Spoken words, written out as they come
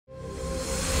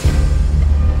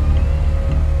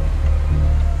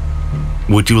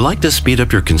Would you like to speed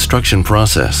up your construction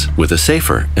process with a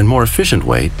safer and more efficient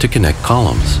way to connect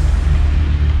columns?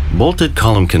 Bolted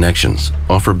column connections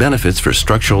offer benefits for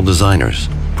structural designers,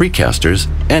 precasters,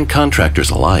 and contractors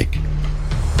alike.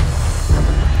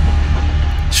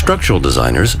 Structural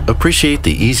designers appreciate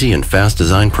the easy and fast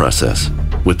design process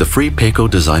with the free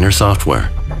Peikko Designer software.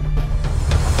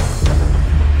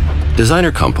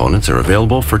 Designer components are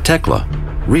available for Tekla,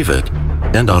 Revit,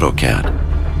 and AutoCAD.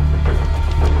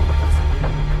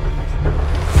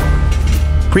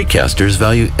 Precasters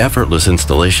value effortless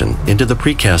installation into the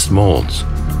precast molds,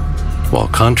 while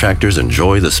contractors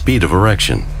enjoy the speed of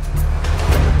erection.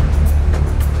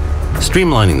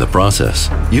 Streamlining the process,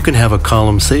 you can have a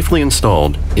column safely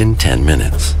installed in 10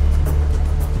 minutes.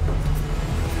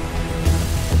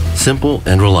 Simple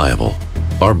and reliable,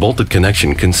 our bolted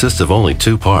connection consists of only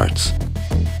 2 parts.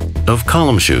 Of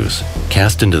column shoes,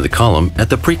 cast into the column at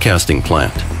the precasting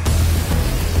plant,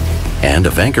 and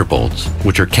of anchor bolts,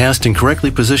 which are cast and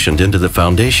correctly positioned into the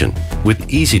foundation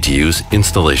with easy-to-use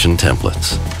installation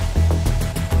templates.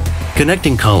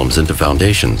 Connecting columns into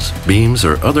foundations, beams,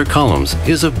 or other columns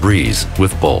is a breeze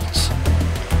with bolts.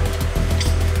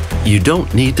 You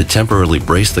don't need to temporarily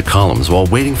brace the columns while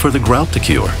waiting for the grout to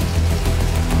cure.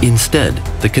 Instead,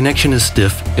 the connection is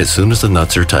stiff as soon as the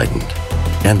nuts are tightened,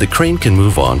 and the crane can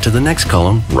move on to the next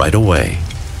column right away.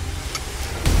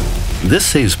 This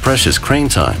saves precious crane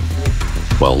time,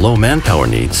 while low manpower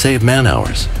needs save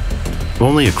man-hours.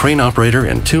 Only a crane operator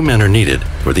and 2 men are needed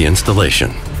for the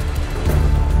installation.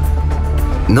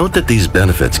 Note that these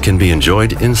benefits can be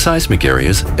enjoyed in seismic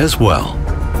areas as well.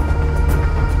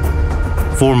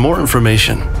 For more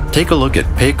information, take a look at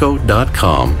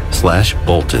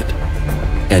peikko.com/bolted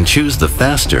and choose the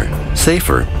faster,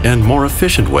 safer, and more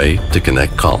efficient way to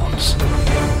connect columns.